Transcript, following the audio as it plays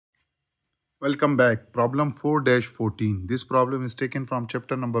Welcome back. Problem 4-14. This problem is taken from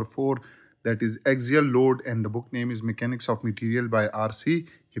chapter number 4, that is axial load, and the book name is Mechanics of Material by Rc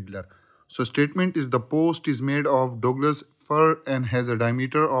Hibbeler. So statement is the post is made of Douglas fir and has a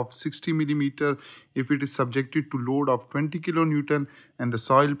diameter of 60 millimeter if it is subjected to load of 20 kilonewton and the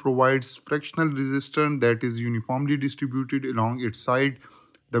soil provides frictional resistance that is uniformly distributed along its side.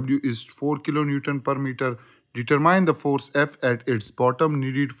 W is 4 kilonewton per meter. Determine the force F at its bottom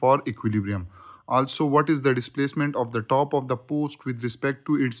needed for equilibrium. Also, what is the displacement of the top of the post with respect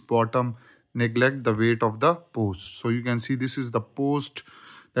to its bottom? Neglect the weight of the post. So you can see this is the post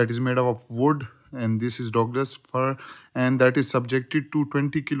that is made up of wood, and this is Douglas fir, and that is subjected to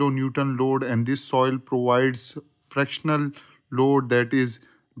 20 kilonewton load, and this soil provides frictional load that is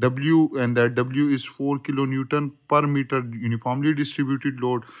W, and that W is 4 kilonewton per meter uniformly distributed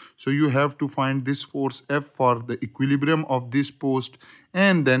load. So you have to find this force F for the equilibrium of this post,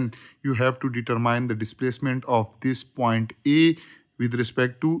 and then you have to determine the displacement of this point A with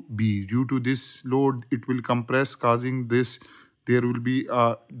respect to B. Due to this load, it will compress, causing this, there will be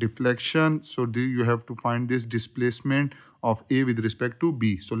a deflection. So you have to find this displacement of A with respect to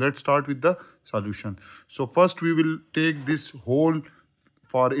B. So let's start with the solution. So first we will take this whole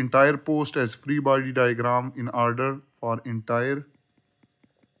for entire post as free body diagram in order. For entire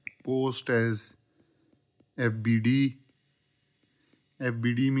post as FBD.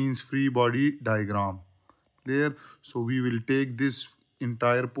 FBD means free body diagram. Clear? So we will take this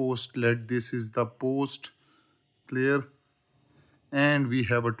entire post. Let this is the post. Clear? And we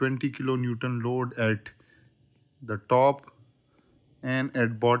have a 20 kilonewton load at the top, and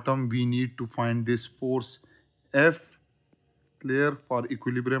at bottom we need to find this force F. Clear? For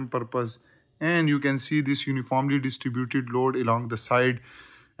equilibrium purpose. And you can see this uniformly distributed load along the side,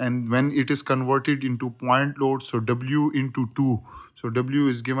 and when it is converted into point load, so W into 2, so W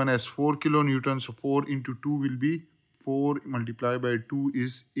is given as 4 kilonewton, so 4 into 2 will be 4 multiplied by 2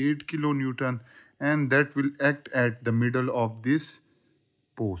 is 8 kilonewton, and that will act at the middle of this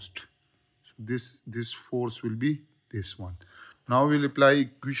post. So this force will be this one. Now we'll apply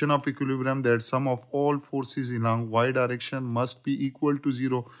equation of equilibrium, that sum of all forces along y direction must be equal to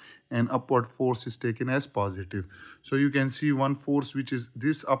 0 and upward force is taken as positive. So you can see one force which is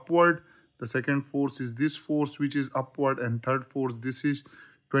this upward, the second force is this force which is upward, and third force, this is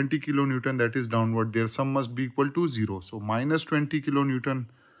 20 kilonewton, that is downward. Their sum must be equal to 0. So minus 20 kilonewton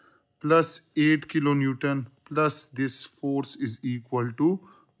plus 8 kilonewton plus this force is equal to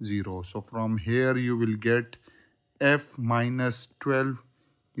 0. So from here you will get F minus 12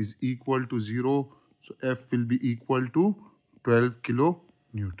 is equal to 0. So F will be equal to 12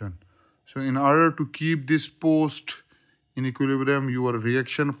 kilonewton. So in order to keep this post in equilibrium, your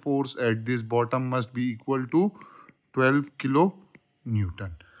reaction force at this bottom must be equal to 12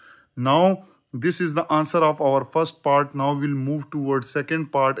 kilonewton. Now this is the answer of our first part. Now we'll move towards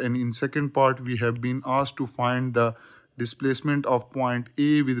second part, and in second part we have been asked to find the displacement of point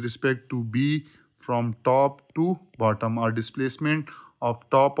A with respect to B from top to bottom, or displacement of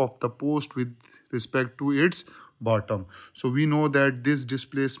top of the post with respect to its bottom. So we know that this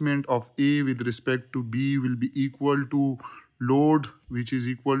displacement of A with respect to B will be equal to load, which is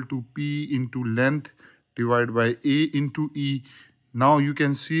equal to P into length divided by A into E. Now you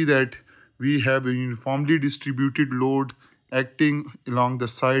can see that we have a uniformly distributed load acting along the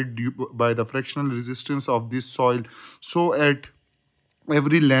side by the frictional resistance of this soil. So at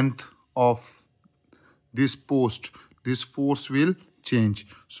every length of this post, this force will change.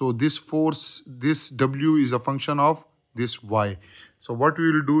 So this force, this W is a function of this Y. So what we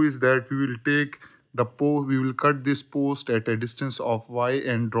will do is that we will take the post, we will cut this post at a distance of Y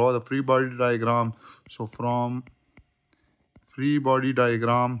and draw the free body diagram. So from free body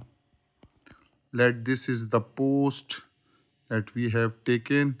diagram, let this is the post that we have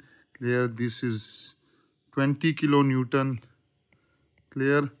taken. Clear? This is 20 kilonewton.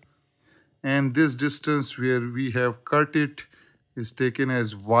 Clear? And this distance where we have cut it is taken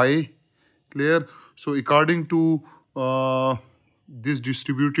as Y. Clear? So according to this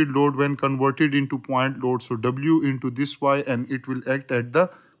distributed load when converted into point load, so W into this Y, and it will act at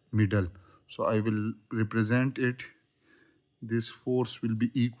the middle. So I will represent it. This force will be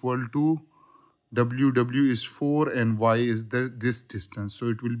equal to W is 4 and Y is this distance. So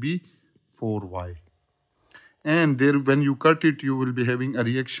it will be 4Y. And there, when you cut it, you will be having a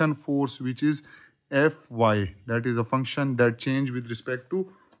reaction force which is Fy. That is a function that change with respect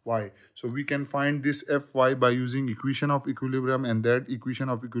to Y. So we can find this Fy by using equation of equilibrium, and that equation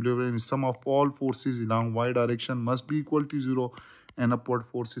of equilibrium is sum of all forces along Y direction must be equal to 0 and upward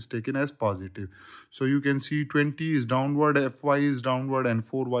force is taken as positive. So you can see 20 is downward, Fy is downward, and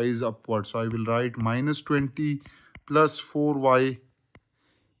 4y is upward. So I will write minus 20 plus 4y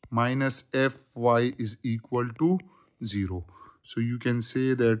minus Fy is equal to 0. So you can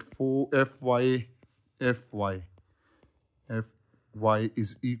say that Fy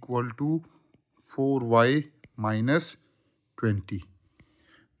is equal to 4y minus 20.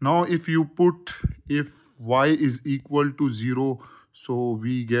 Now if you put, if y is equal to 0, so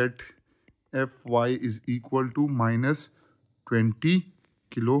we get Fy is equal to minus 20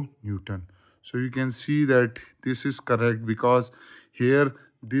 kilonewton. So you can see that this is correct, because here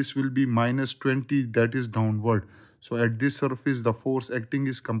this will be minus 20, that is downward. So at this surface the force acting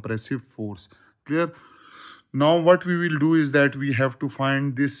is compressive force. Clear? Now what we will do is that we have to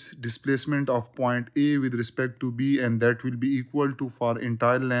find this displacement of point A with respect to B, and that will be equal to, for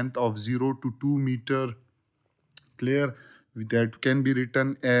entire length of 0 to 2 meter. Clear? That can be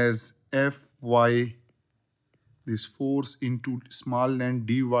written as Fy, this force, into small length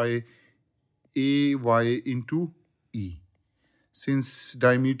dy Ay into E. Since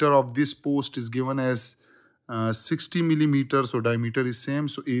diameter of this post is given as 60 millimeters, so diameter is same,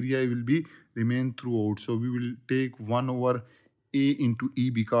 so area will be remain throughout. So we will take 1 over A into E,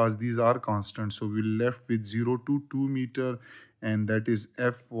 because these are constant. So we will left with 0 to 2 meter, and that is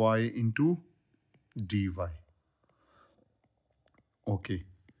Fy into dy. Okay.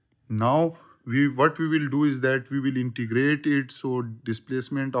 Now what we will do is that we will integrate it. So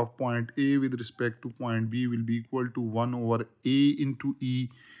displacement of point A with respect to point B will be equal to 1 over A into E,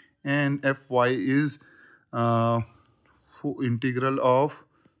 and Fy is integral of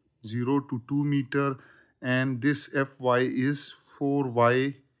 0 to 2 meter, and this Fy is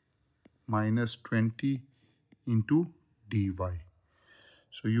 4y minus 20 into dy.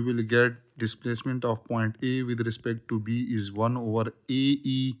 So you will get displacement of point A with respect to B is 1 over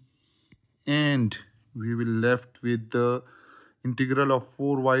AE, and we will left with the integral of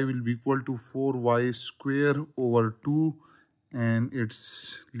 4y will be equal to 4y square over 2, and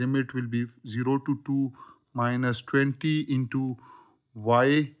its limit will be 0 to 2 minus 20 into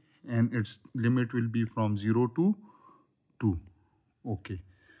y, and its limit will be from 0 to 2. Okay.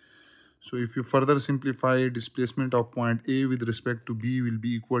 So if you further simplify, displacement of point A with respect to B will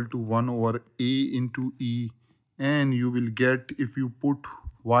be equal to 1 over A into E, and you will get, if you put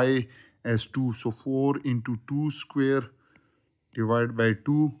y as 2, so 4 into 2 square divided by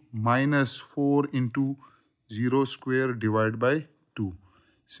 2 minus 4 into 0 square divided by 2.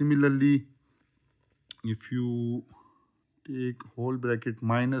 Similarly, if you take whole bracket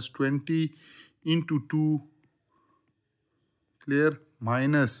minus 20 into 2, clear,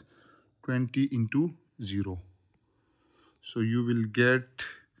 minus 20 into 0. So you will get,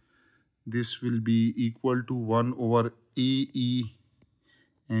 this will be equal to 1 over AE,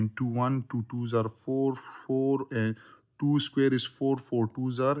 and 2 1 2 2s are 4, 4, and 2 square is 4, 4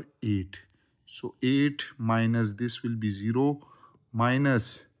 2s are 8. So 8 minus this will be 0,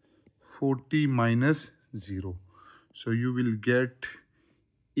 minus 40 minus 0. So you will get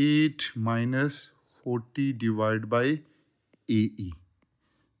 8 minus 40 divided by AE.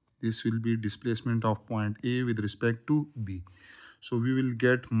 This will be displacement of point A with respect to B. So we will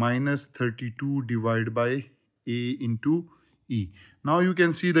get minus 32 divided by A into E. Now you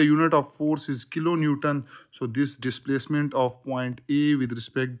can see the unit of force is kilonewton. So this displacement of point A with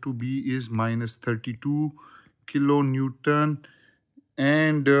respect to B is minus 32 kilonewton,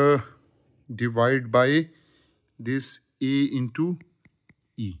 and divide by this A into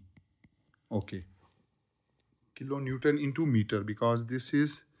E. Okay. Kilonewton into meter, because this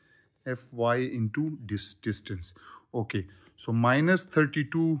is Fy into this distance. Okay, so minus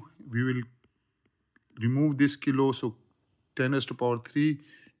 32, we will remove this kilo, so 10 raised to power 3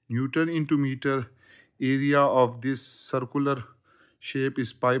 Newton into meter. Area of this circular shape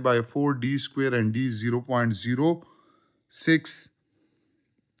is pi by 4 d square, and d is 0.06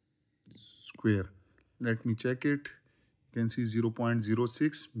 square. Let me check it. You can see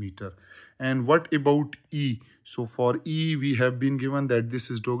 0.06 meter. And what about E? So for E, we have been given that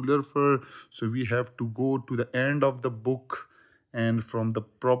this is Dogler-Fur. So we have to go to the end of the book, and from the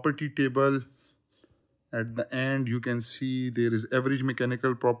property table at the end, you can see there is average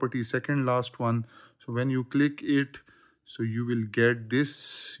mechanical property, second last one. So when you click it, so you will get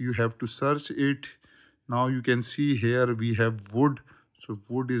this. You have to search it. Now you can see here we have wood. So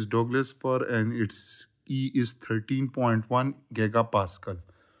wood is Douglas-Fir, and its E is 13.1 gigapascal.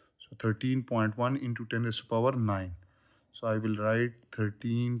 So 13.1 into 10 raised to power 9. So I will write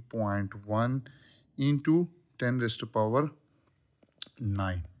 13.1 into 10 raised to power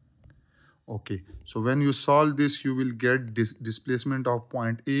 9. Okay, so when you solve this, you will get this displacement of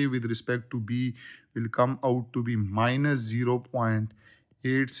point A with respect to B will come out to be minus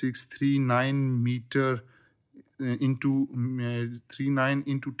 0.8639 meter into 39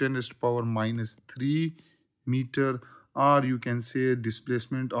 into 10 raised to power minus 3 meter, or you can say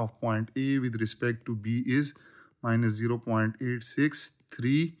displacement of point A with respect to B is minus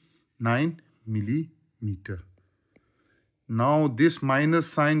 0.8639 millimeter. Now this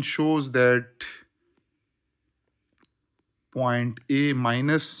minus sign shows that point A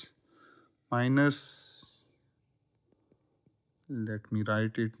minus, let me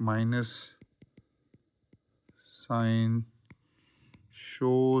write it, minus sign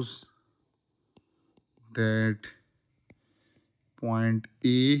shows that point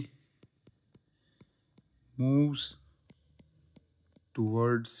A moves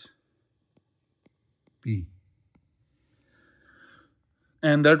towards B.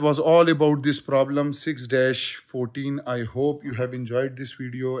 And that was all about this problem 6-14. I hope you have enjoyed this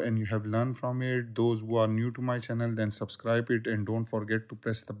video and you have learned from it. Those who are new to my channel, then subscribe it and don't forget to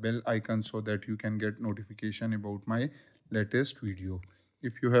press the bell icon so that you can get notification about my latest video.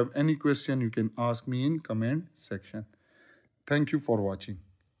 If you have any question, you can ask me in comment section. Thank you for watching.